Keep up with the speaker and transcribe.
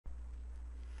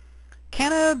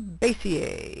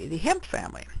Cannabaceae, the hemp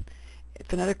family.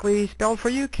 Phonetically spelled for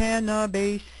you,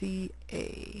 Cannabaceae.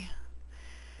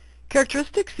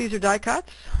 Characteristics, these are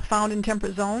dicots found in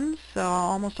temperate zones,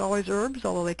 almost always herbs,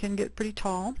 although they can get pretty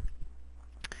tall.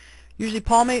 Usually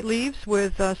palmate leaves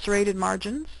with serrated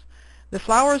margins. The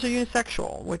flowers are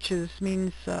unisexual, which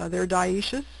means they're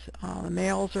dioecious. The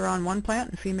males are on one plant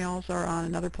and females are on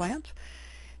another plant.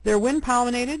 They're wind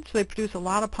pollinated, so they produce a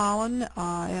lot of pollen,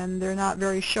 and they're not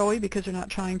very showy because they're not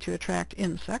trying to attract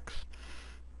insects.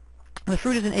 The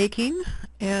fruit is an achene,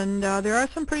 and there are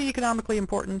some pretty economically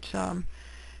important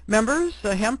members,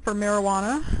 hemp or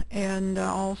marijuana, and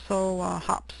also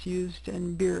hops used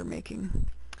in beer making.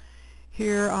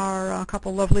 Here are a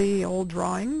couple lovely old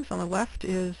drawings. On the left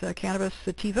is Cannabis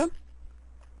sativa,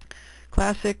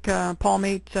 classic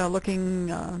palmate-looking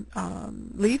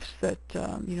leaves that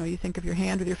you think of your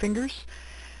hand with your fingers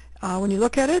when you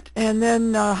look at it. And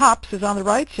then hops is on the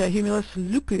right, Humulus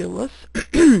lupulus,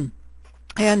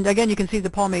 and again you can see the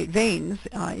palmate veins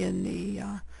in the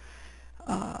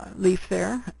leaf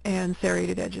there, and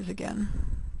serrated edges again.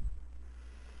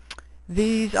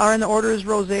 These are in the orders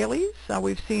Rosales.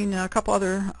 We've seen a couple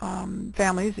other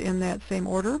families in that same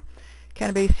order.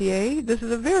 Cannabaceae. This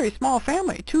is a very small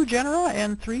family, 2 genera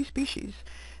and 3 species.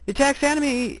 The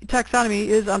taxonomy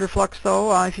is under flux,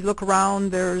 though. If you look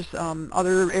around, there's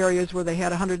other areas where they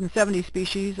had 170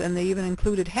 species, and they even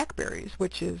included hackberries,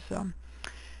 which is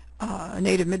a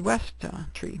native Midwest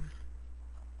tree.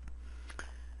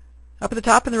 Up at the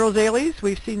top in the Rosales,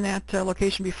 we've seen that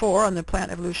location before on the plant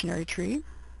evolutionary tree.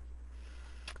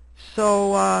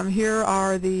 So here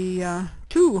are the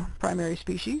 2 primary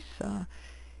species,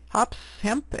 hops,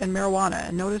 hemp, and marijuana.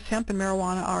 And notice hemp and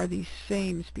marijuana are the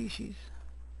same species.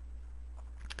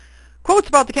 Quotes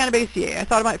about the Cannabaceae. I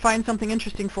thought I might find something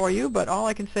interesting for you, but all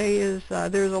I can say is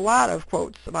there's a lot of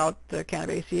quotes about the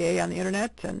Cannabaceae on the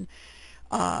internet, and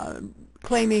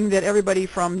claiming that everybody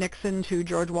from Nixon to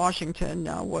George Washington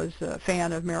was a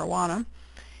fan of marijuana.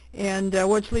 And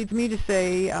which leads me to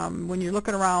say, when you're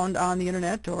looking around on the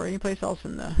internet or any place else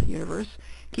in the universe,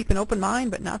 keep an open mind,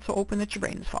 but not so open that your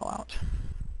brains fall out.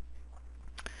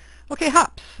 Okay,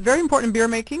 hops. Very important in beer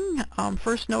making.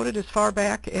 First noted as far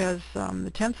back as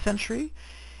the 10th century.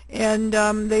 And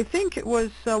they think it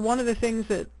was one of the things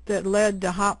that led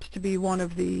the hops to be one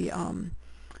of the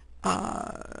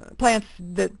plants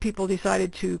that people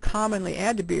decided to commonly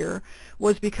add to beer,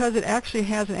 was because it actually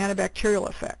has an antibacterial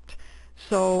effect.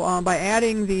 So by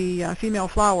adding the female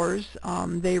flowers,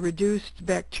 they reduced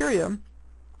bacteria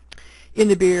in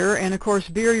the beer, and of course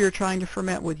beer you're trying to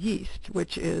ferment with yeast,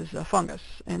 which is a fungus,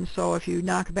 and so if you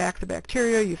knock back the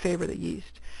bacteria, you favor the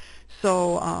yeast.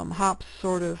 So hops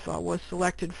sort of was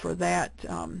selected for that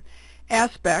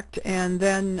aspect, and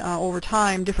then over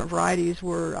time different varieties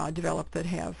were developed that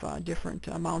have different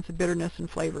amounts of bitterness and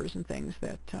flavors and things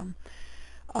that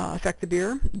affect the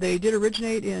beer. They did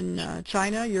originate in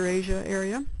China, Eurasia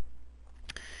area.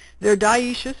 They're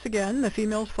dioecious again. The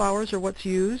female's flowers are what's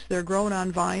used. They're grown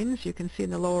on vines. You can see in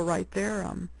the lower right there.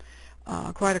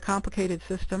 Quite a complicated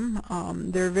system.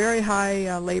 They're very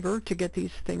high labor to get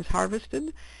these things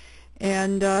harvested.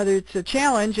 And it's a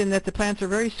challenge in that the plants are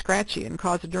very scratchy and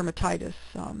cause a dermatitis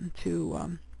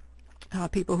to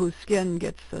people whose skin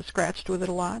gets scratched with it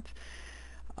a lot.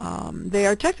 They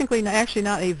are technically actually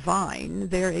not a vine,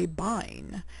 they're a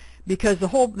bine, because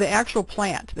the actual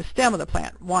plant, the stem of the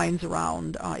plant, winds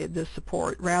around this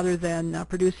support rather than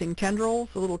producing tendrils,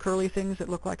 the little curly things that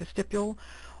look like a stipule,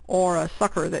 or a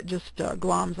sucker that just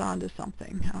gloms onto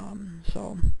something.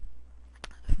 So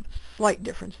slight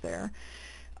difference there.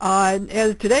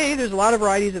 As today, there's a lot of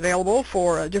varieties available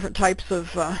for different types of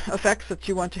effects that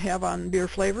you want to have on beer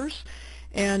flavors.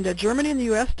 And Germany and the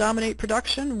U.S. dominate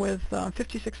production with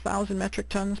 56,000 metric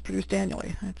tons produced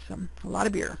annually. That's a lot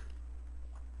of beer.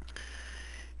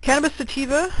 Cannabis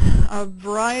sativa, a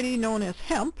variety known as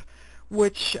hemp,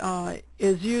 which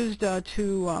is used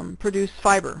to produce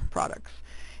fiber products.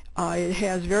 It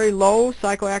has very low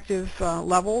psychoactive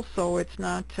levels, so it's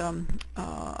not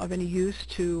of any use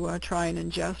to try and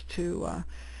ingest to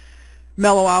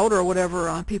mellow out, or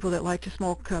whatever people that like to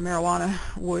smoke marijuana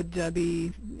would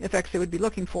be effects they would be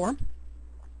looking for.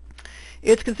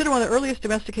 It's considered one of the earliest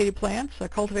domesticated plants,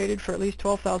 cultivated for at least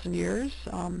 12,000 years.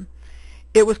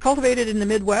 It was cultivated in the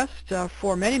Midwest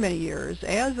for many, many years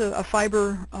as a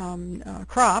fiber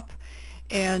crop,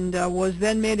 and was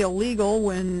then made illegal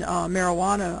when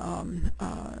marijuana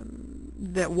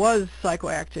that was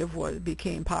psychoactive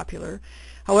became popular.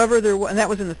 However, and that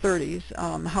was in the 30s.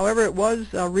 However, it was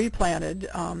replanted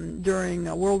during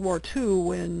World War II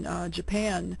when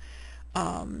Japan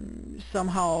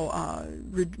somehow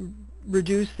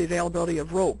reduce the availability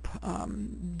of rope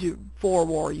for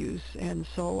war use, and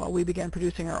so we began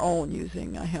producing our own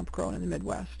using hemp grown in the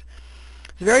Midwest.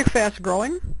 It's very fast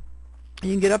growing.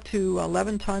 You can get up to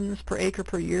 11 tons per acre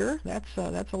per year. That's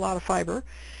a lot of fiber.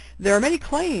 There are many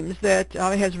claims that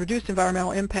it has reduced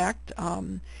environmental impact.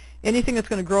 Anything that's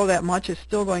going to grow that much is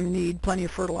still going to need plenty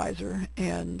of fertilizer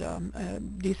and a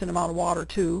decent amount of water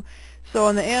too. So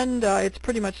in the end, it's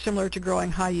pretty much similar to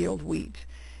growing high-yield wheat.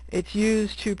 It's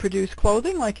used to produce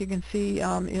clothing, like you can see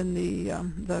in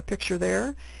the picture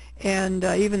there, and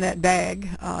even that bag.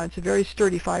 It's a very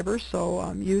sturdy fiber,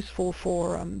 so useful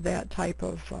for that type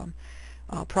of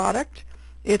product.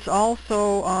 It's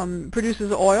also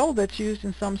produces oil that's used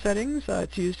in some settings.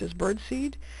 It's used as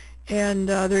birdseed, and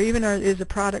there even is a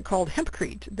product called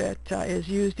hempcrete that is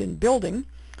used in building.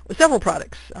 Several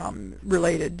products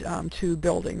related to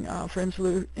building for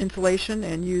insulation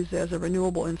and used as a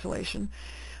renewable insulation.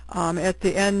 At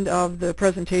the end of the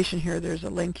presentation here, there's a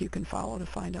link you can follow to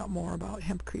find out more about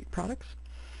hempcrete products.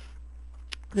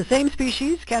 The same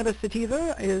species, Cannabis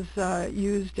sativa, is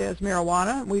used as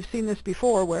marijuana. We've seen this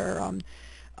before where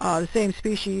the same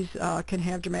species can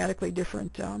have dramatically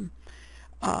different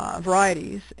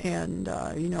varieties, and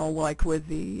you know, like with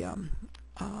the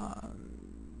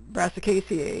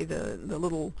Brassicaceae, the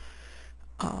little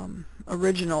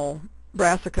original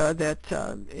brassica that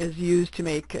is used to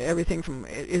make everything from,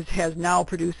 has now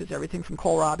produces everything from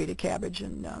kohlrabi to cabbage,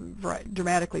 and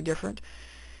dramatically different.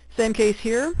 Same case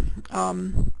here.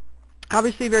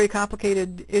 Obviously, very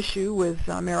complicated issue with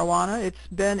marijuana. It's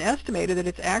been estimated that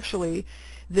it's actually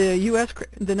the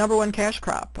the #1 cash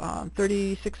crop,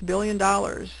 $36 billion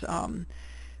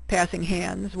passing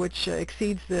hands, which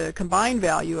exceeds the combined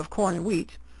value of corn and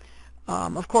wheat.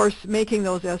 Of course, making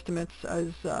those estimates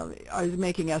is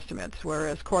making estimates,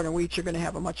 whereas corn and wheat, you're going to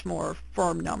have a much more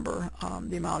firm number.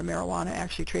 The amount of marijuana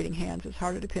actually trading hands is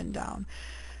harder to pin down.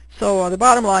 So the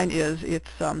bottom line is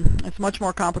it's much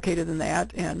more complicated than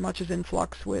that, and much is in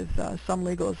flux with some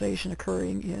legalization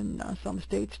occurring in some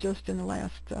states just in the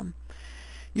last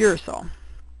year or so.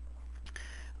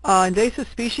 Invasive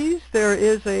species, there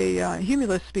is a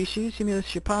humulus species,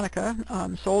 Humulus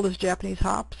japonica, sold as Japanese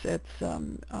hops. It's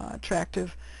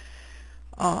attractive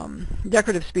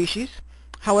decorative species.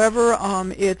 However,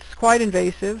 it's quite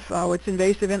invasive. It's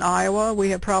invasive in Iowa. We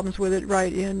have problems with it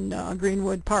right in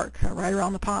Greenwood Park, right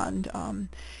around the pond.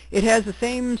 It has the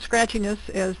same scratchiness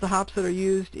as the hops that are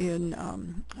used in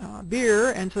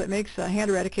beer, and so it makes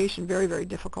hand eradication very, very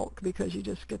difficult because you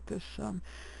just get this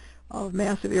of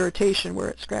massive irritation where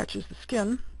it scratches the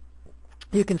skin.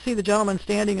 You can see the gentleman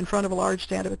standing in front of a large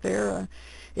stand of it there.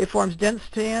 It forms dense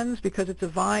stands because it's a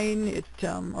vine,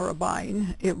 or a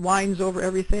vine. It winds over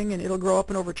everything, and it'll grow up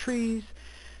and over trees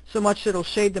so much that it'll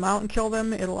shade them out and kill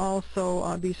them. It'll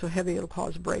also be so heavy it'll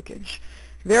cause breakage.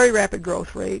 Very rapid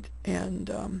growth rate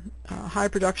and high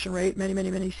production rate. Many,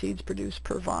 many, many seeds produced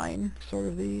per vine, sort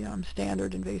of the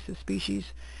standard invasive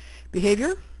species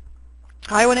behavior.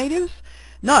 Iowa natives?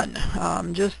 None.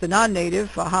 Just the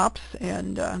non-native hops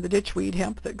and the ditchweed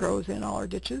hemp that grows in all our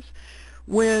ditches.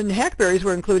 When hackberries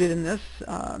were included in this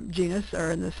genus, or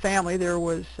in this family, there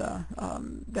was,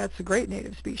 that's a great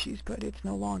native species, but it's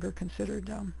no longer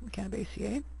considered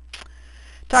Cannabaceae.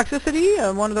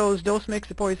 Toxicity, one of those dose makes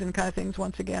the poison kind of things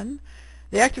once again.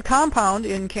 The active compound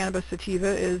in Cannabis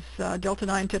sativa is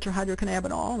delta-9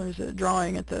 tetrahydrocannabinol. There's a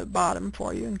drawing at the bottom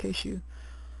for you in case you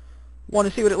want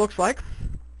to see what it looks like.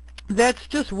 That's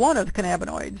just one of the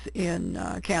cannabinoids in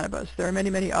cannabis. There are many,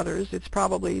 many others. It's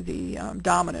probably the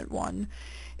dominant one.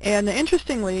 And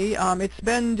interestingly, it's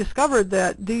been discovered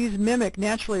that these mimic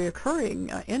naturally occurring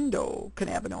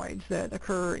endocannabinoids that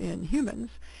occur in humans.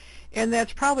 And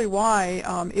that's probably why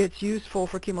it's useful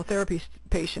for chemotherapy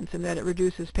patients, in that it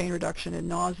reduces pain reduction and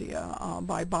nausea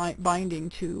by binding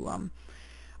to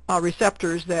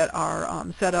receptors that are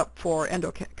set up for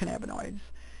endocannabinoids.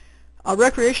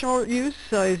 Recreational use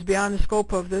is beyond the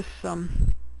scope of this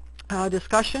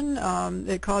discussion.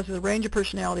 It causes a range of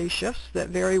personality shifts that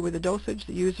vary with the dosage,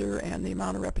 the user, and the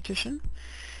amount of repetition.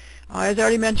 As I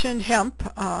already mentioned,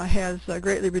 hemp has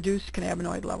greatly reduced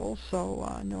cannabinoid levels,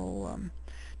 so no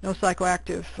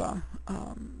psychoactive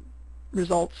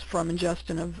results from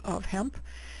ingestion of hemp.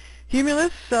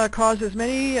 Humulus causes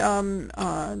many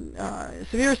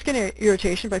severe skin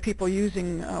irritation by people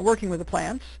working with the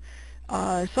plants.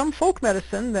 Some folk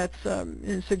medicine that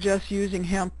suggests using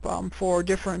hemp for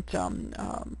different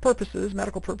purposes,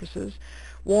 medical purposes,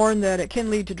 warn that it can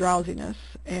lead to drowsiness.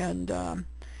 And the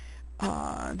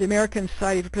American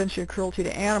Society for Prevention of Cruelty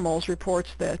to Animals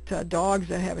reports that dogs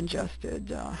that have ingested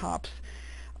hops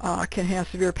can have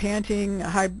severe panting,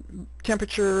 high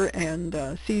temperature,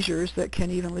 and seizures that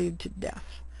can even lead to death.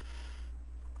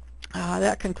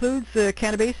 That concludes the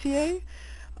Cannabaceae.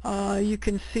 You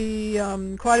can see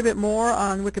quite a bit more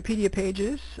on Wikipedia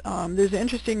pages. There's an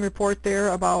interesting report there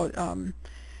about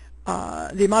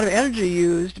the amount of energy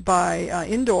used by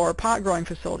indoor pot growing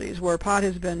facilities where pot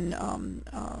has been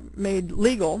made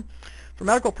legal for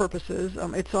medical purposes.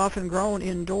 It's often grown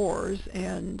indoors,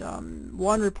 and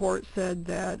one report said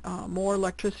that more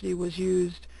electricity was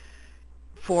used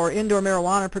for indoor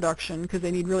marijuana production because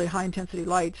they need really high intensity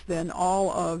lights than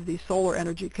all of the solar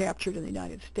energy captured in the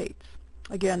United States.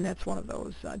 Again, that's one of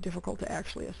those difficult to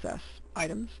actually assess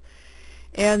items.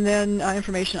 And then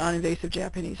information on invasive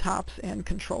Japanese hops and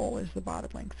control is the bottom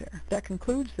link there. That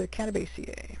concludes the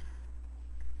Cannabaceae.